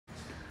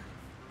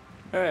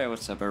Alright,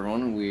 what's up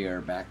everyone? We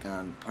are back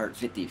on part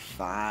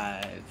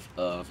 55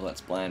 of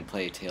Let's Blind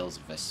Play Tales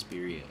of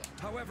Vesperia.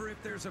 However,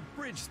 if there's a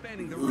bridge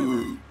spanning the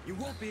river, you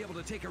won't be able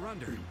to take her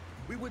under.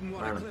 We wouldn't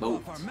want to clip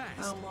off our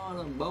mast. I'm on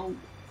a boat.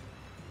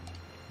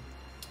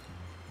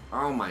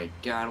 Oh my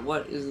god,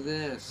 what is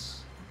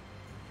this?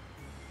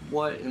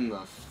 What in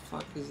the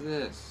fuck is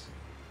this?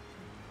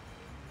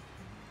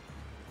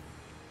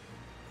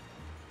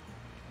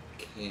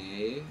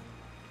 Okay.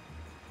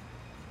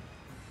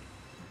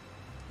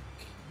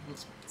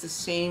 It's the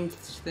same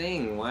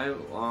thing. Why?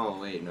 Oh,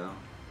 wait, no.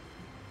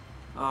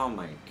 Oh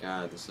my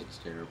god, this looks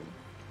terrible.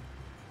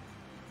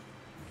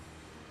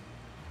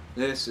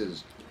 This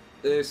is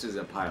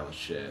a pile of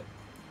shit.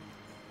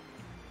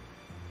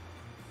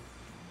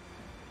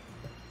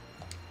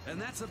 And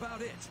that's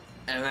about it.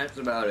 And that's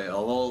about it. A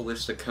whole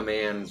list of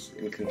commands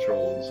and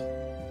controls.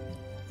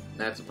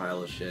 That's a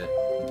pile of shit.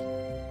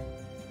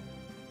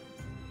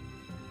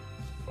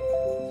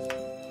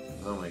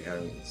 Oh my god,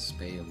 I'm getting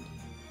spammed.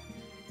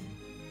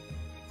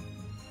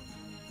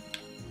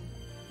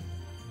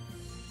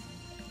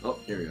 Oh,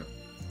 here we go.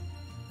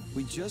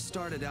 We just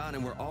started out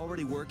and we're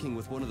already working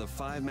with one of the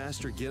 5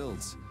 master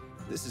guilds.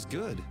 This is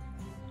good.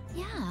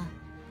 Yeah,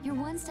 you're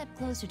one step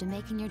closer to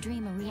making your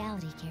dream a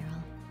reality,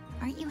 Carol.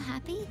 Aren't you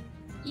happy?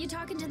 You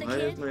talking to the Why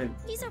is kid?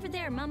 He's over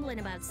there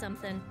mumbling about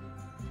something.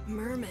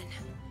 Merman.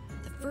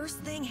 The first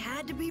thing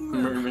had to be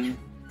Merman. Merman.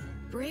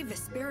 Brave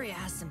Vesperia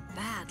has some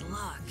bad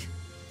luck.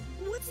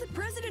 What's the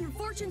president of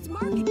Fortune's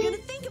Market gonna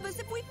think of us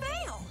if we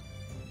fail?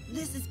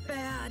 This is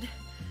bad.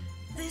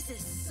 This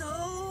is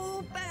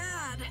so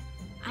bad.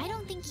 I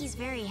don't think he's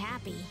very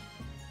happy.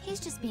 He's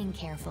just being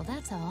careful,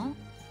 that's all.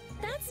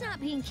 That's not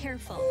being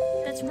careful.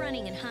 That's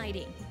running and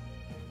hiding.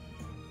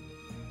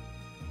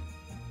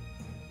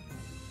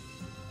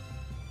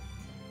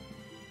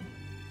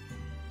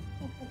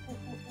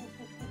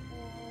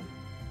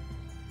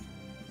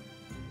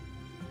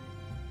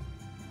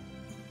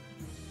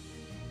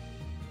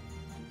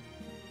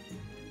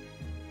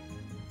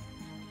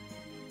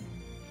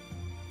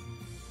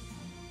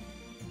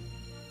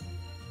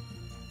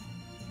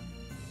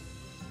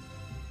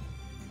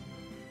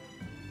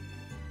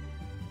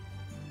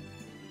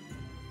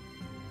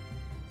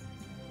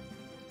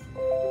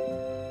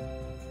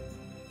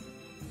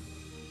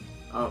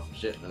 Oh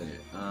shit, okay.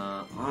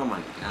 Oh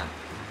my god.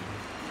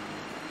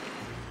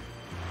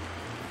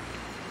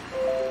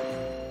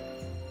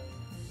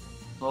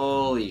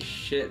 Holy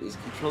shit, these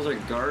controls are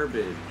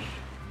garbage.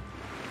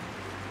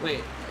 Wait,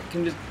 I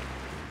can just...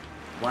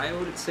 Why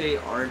would it say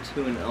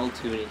R2 and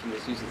L2 and you can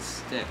just use the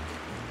stick?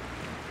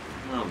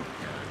 Oh my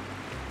god.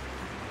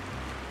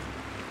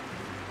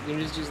 You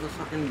can just use the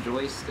fucking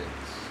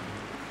joysticks.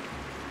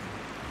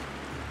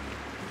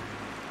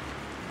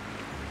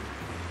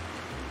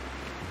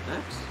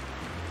 What?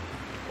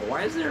 Well,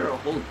 why is there a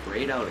whole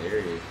grayed out area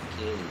if you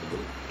can't even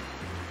move?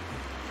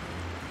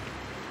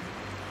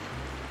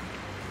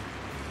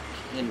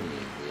 Can you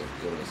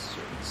go to a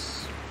certain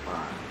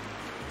spot?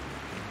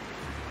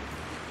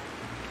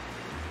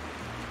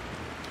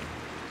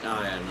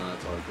 Oh yeah, no,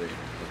 that's all great.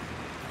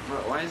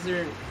 Why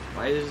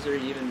is there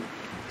even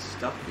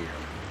stuff here?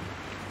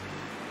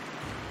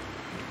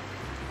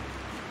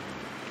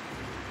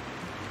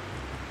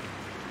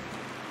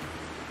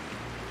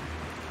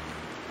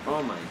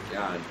 Oh my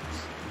god,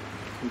 these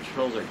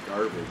controls are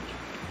garbage.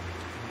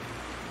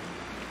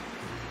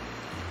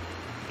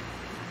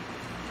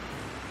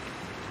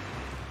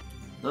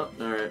 Oh,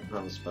 alright,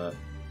 on the spot.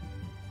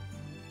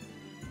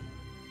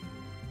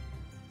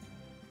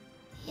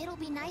 It'll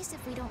be nice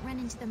if we don't run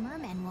into the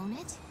merman, won't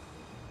it?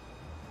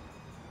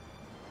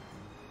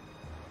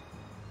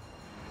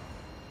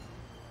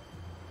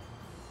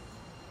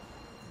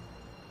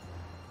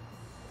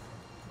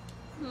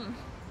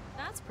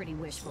 That's pretty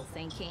wishful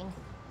thinking.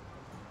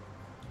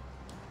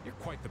 You're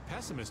quite the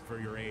pessimist for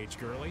your age,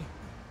 girlie.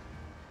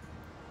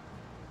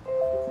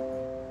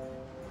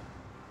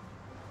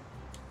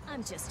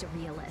 I'm just a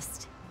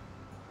realist.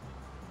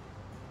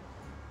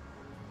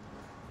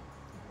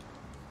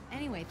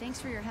 Anyway,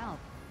 thanks for your help.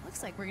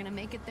 Looks like we're gonna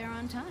make it there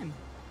on time.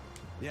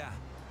 Yeah,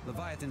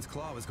 Leviathan's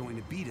Claw was going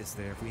to beat us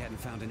there if we hadn't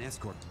found an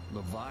escort.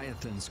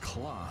 Leviathan's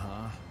Claw,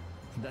 huh?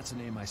 That's a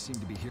name I seem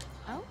to be hearing.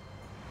 Oh?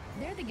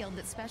 They're the guild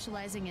that's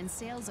specializing in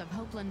sales of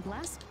Hopeland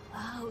Blast.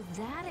 Oh,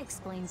 that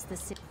explains the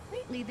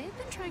Lately, they've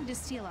been trying to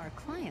steal our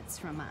clients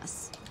from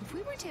us. If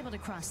we weren't able to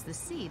cross the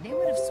sea, they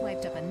would have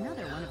swiped up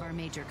another one of our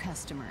major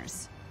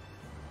customers.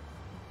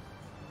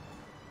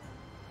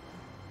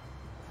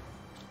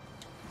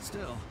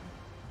 Still,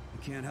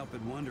 I can't help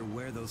but wonder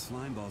where those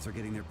slime balls are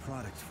getting their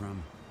product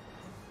from.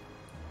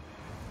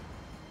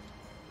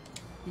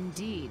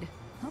 Indeed.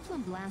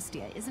 Hopeland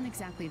Blastia isn't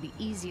exactly the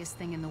easiest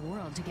thing in the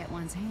world to get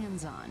one's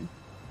hands on.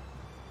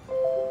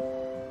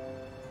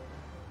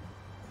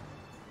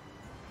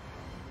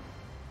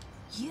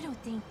 You don't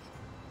think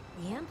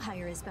the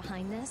Empire is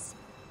behind this?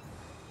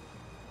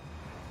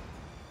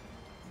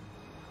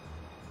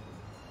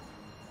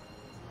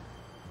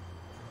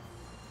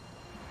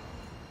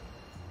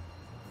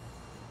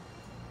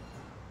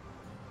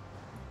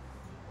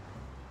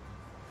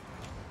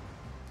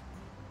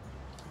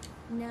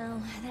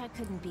 No, that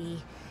couldn't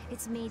be.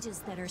 It's mages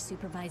that are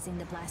supervising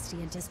the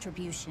Blastia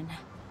distribution.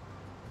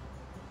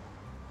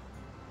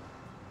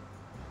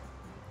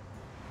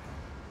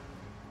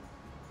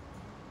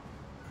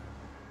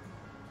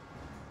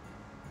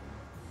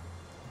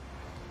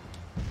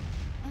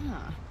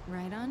 Ah,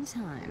 right on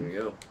Here time. we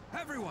go.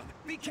 Everyone,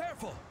 be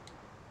careful!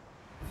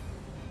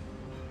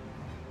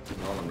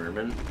 All the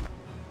mermen.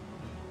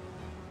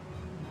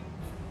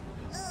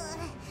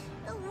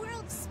 The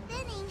world's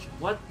spinning.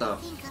 What the I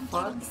think I'm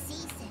fuck? getting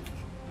seasick.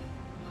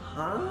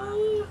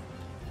 Huh?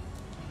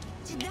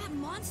 Did that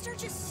monster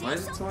just say Why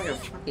does it sound something? like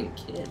a fucking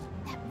kid?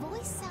 That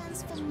voice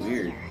sounds It's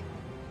familiar. weird.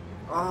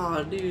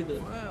 Oh, dude.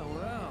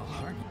 Well,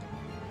 aren't you?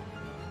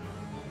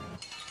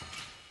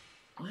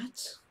 What?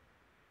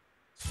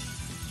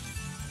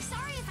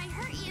 Sorry if I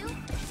hurt you.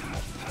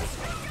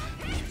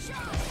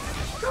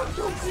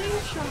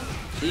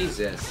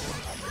 Jesus.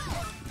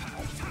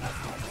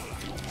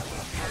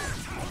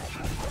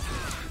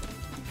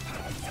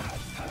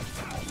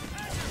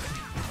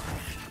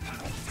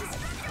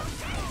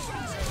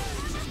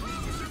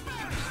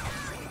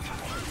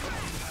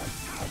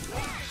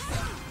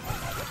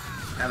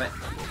 Have it.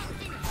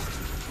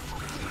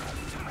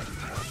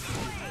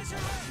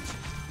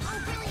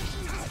 Oh, brilliant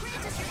angels,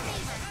 grant us your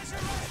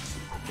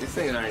favor. These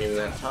things aren't even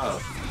that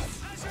tough.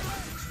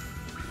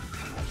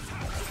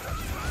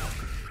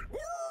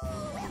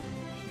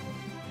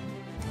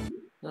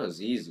 That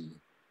was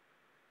easy.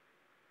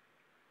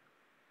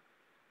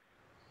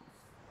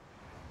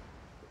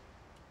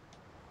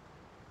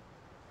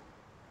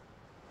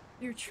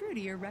 You're true to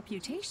your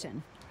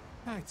reputation.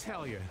 I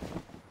tell you,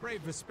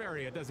 brave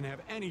Vesperia doesn't have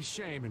any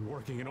shame in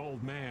working an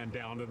old man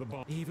down to the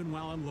bone, even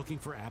while I'm looking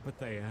for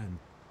Apathea and...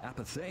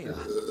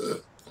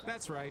 Apathea?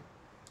 That's right.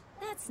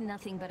 That's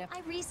nothing but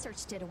I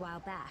researched it a while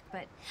back,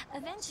 but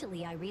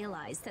eventually I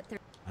realized that there...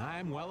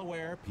 I'm well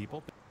aware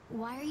people...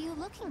 Why are you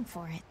looking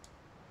for it?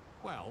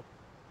 Well,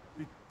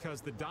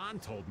 because the Don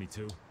told me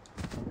to.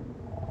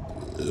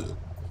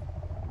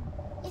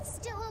 It's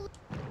still a...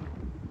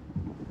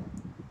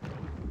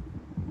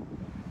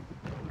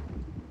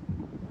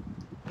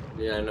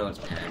 Yeah, I know it's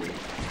Patty.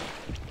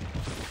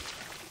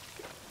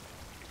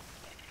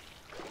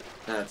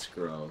 That's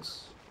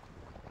gross.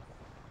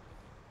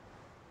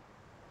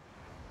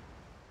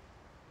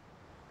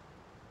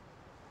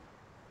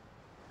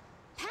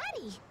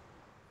 Patty!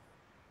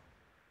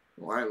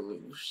 Why?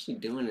 What's she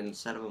doing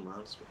inside of a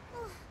monster?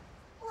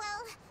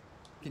 Well,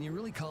 Can you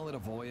really call it a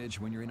voyage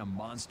when you're in a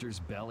monster's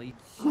belly?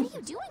 what are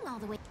you doing all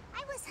the way?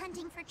 I was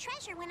hunting for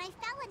treasure when I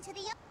fell into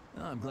the...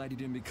 Oh, I'm glad you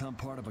didn't become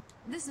part of a...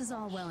 This is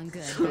all well and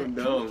good, So but can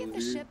dumb, we get the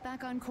dude. ship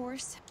back on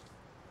course?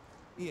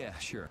 Yeah,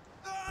 sure.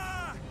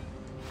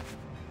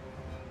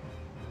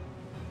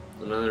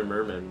 Another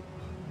merman.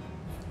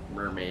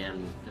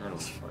 Merman. I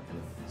don't fucking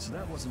know. So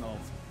that wasn't all...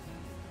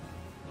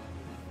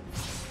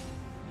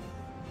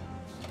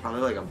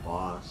 Probably like a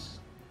boss.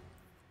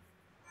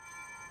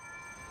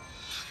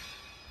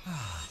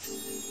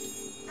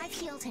 I've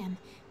healed him.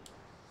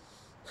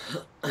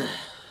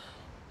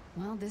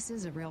 Well, this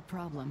is a real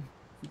problem.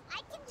 I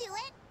can do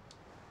it.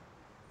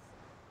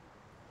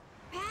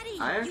 Patty,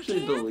 I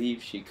actually you can?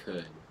 believe she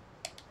could.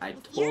 I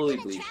If totally you're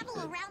gonna believe she travel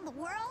could. around the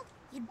world,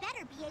 you'd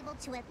better be able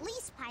to at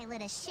least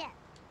pilot a ship.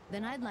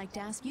 Then I'd like to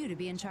ask you to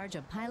be in charge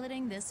of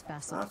piloting this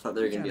vessel. I thought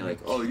they were gonna be like,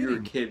 oh, you're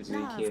a kid, so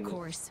you Ah, can't. of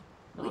course.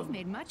 Oh. We've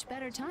made much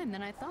better time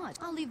than I thought.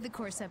 I'll leave the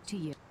course up to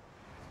you.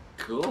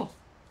 Cool.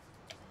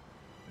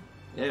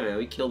 Yeah, man,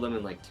 we killed them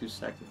in like 2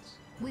 seconds.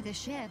 With a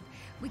ship,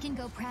 we can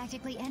go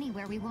practically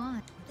anywhere we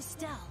want.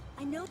 Estelle,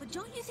 I know, but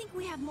don't you think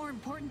we have more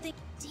important things?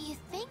 Do you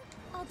think?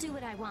 I'll do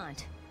what I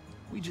want.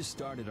 We just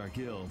started our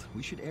guild.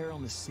 We should err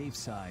on the safe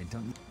side,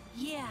 don't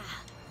you? Yeah.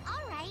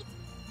 All right.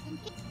 Then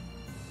pick-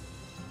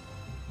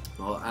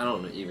 Well, I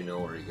don't even know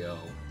where to go.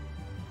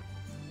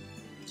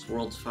 This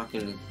world's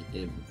fucking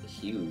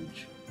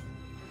huge.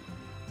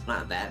 It's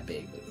not that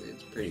big, but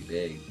it's pretty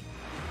big.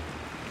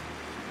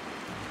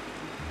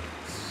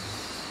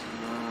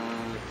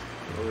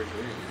 Over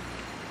here.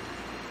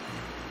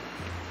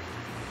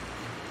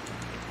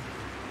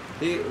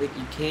 Hey, like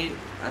you can't.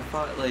 I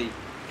thought like you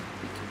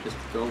could just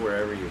go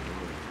wherever you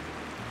want.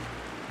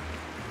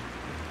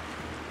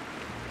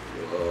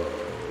 Whoa!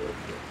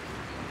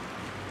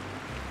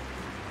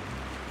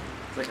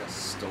 It's like a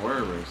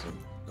storm or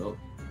something. Oh.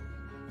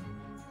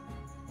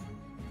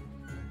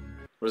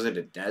 Was it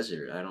a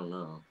desert? I don't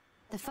know.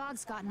 The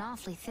fog's gotten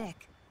awfully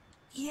thick.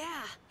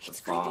 Yeah, it's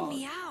fog. creeping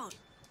me out.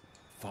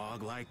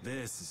 Fog like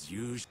this is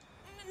usually...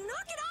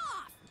 Knock it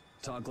off!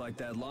 Talk like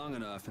that long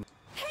enough and...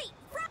 Hey,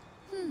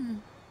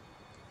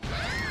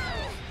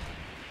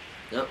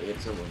 Yep, we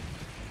had someone.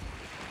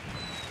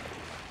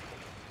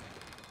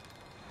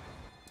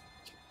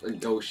 A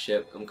ghost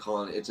ship. I'm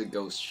calling it. It's a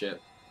ghost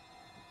ship.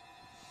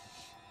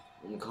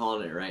 I'm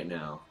calling it right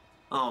now.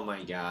 Oh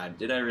my god.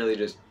 Did I really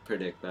just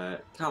predict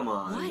that? Come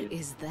on. What dude.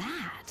 is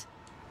that?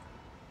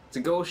 It's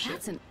a ghost ship.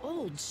 That's an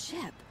old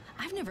ship.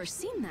 I've never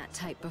seen that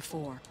type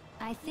before.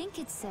 I think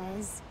it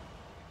says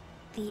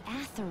the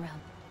Atherum.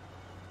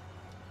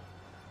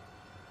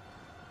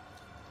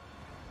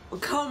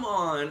 Come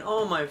on!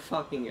 Oh my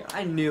fucking god.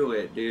 I knew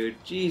it, dude.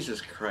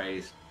 Jesus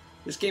Christ.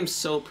 This game's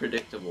so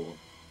predictable.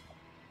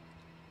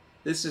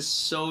 This is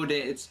so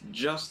it's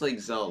just like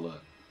Zelda.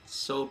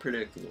 So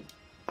predictable.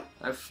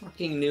 I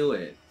fucking knew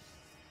it.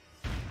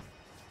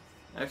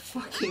 I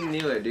fucking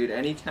knew it, dude.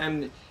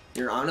 Anytime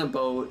you're on a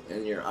boat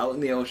and you're out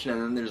in the ocean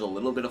and then there's a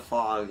little bit of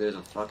fog, there's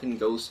a fucking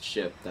ghost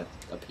ship that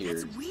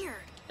appears. That's weird.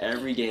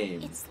 Every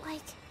game. It's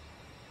like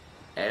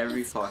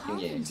Every it's fucking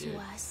game, calling to dude.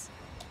 us.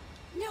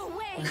 No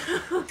way!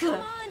 Come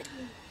on!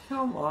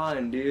 Come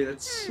on, dude.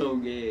 That's so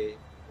gay.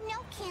 No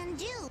can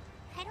do.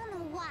 I don't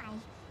know why,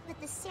 but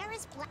the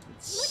Sarah's black.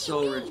 It's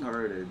so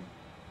retarded.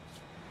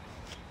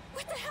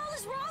 What the hell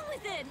is wrong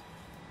with it?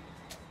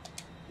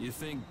 You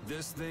think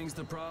this thing's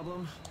the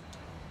problem?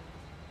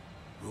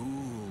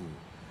 Ooh,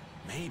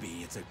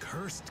 maybe it's a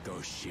cursed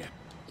ghost ship.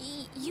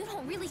 You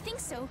don't really think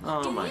so,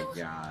 Oh do my you?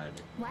 god.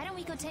 Why don't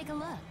we go take a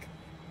look?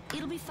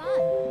 It'll be fun.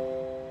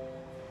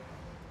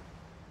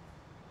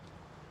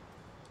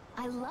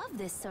 I love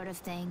this sort of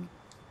thing.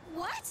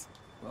 What?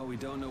 Well, we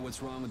don't know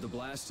what's wrong with the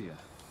Blastia.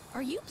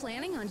 Are you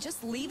planning on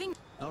just leaving?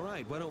 All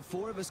right, why don't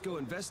 4 of us go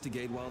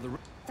investigate while the...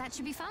 That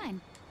should be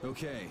fine.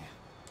 Okay,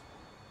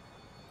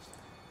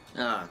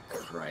 Ah,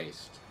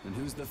 Christ. and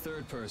who's the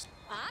third person?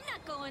 I'm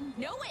not going.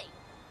 No way.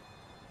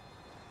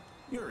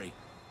 Yuri,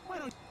 why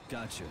don't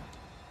Gotcha.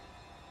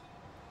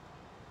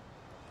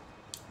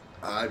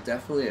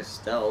 Definitely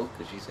Estelle,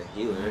 because she's a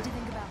healer. What do you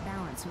think about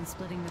balance when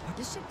splitting the...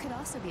 This ship could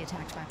also be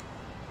attacked by...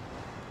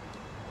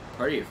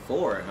 Party of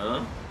 4,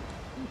 huh?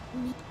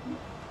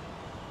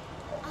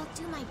 I'll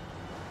do my.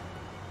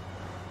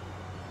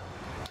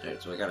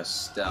 Alright, so I got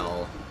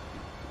Estelle.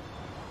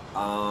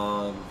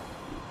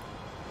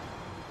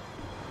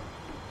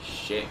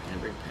 Shit, can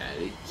I bring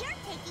Patty? You're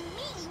taking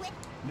me with.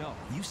 No,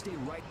 you stay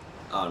right.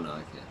 Oh no,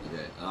 I can't.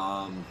 Okay.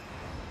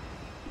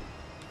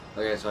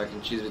 Okay, so I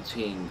can choose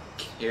between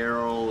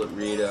Carol,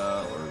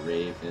 Rita, or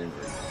Raven,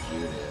 or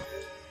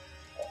Judith.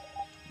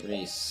 Let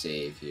me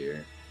save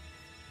here.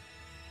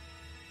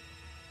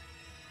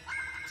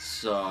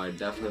 So I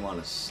definitely want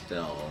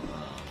Estelle.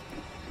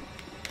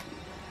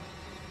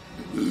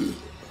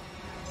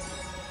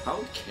 How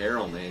about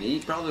Carol, man? He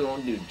probably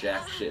won't do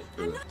jack shit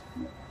for the...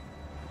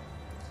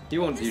 He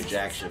won't do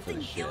jack shit for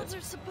the shit. Guilds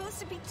are supposed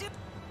to be doing.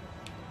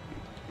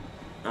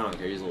 I don't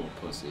care, he's a little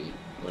pussy.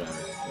 Whatever.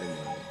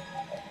 Anyway.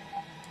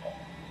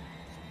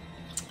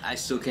 I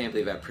still can't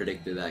believe I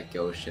predicted that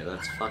ghost shit.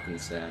 That's fucking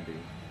sad, dude.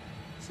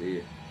 See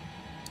ya.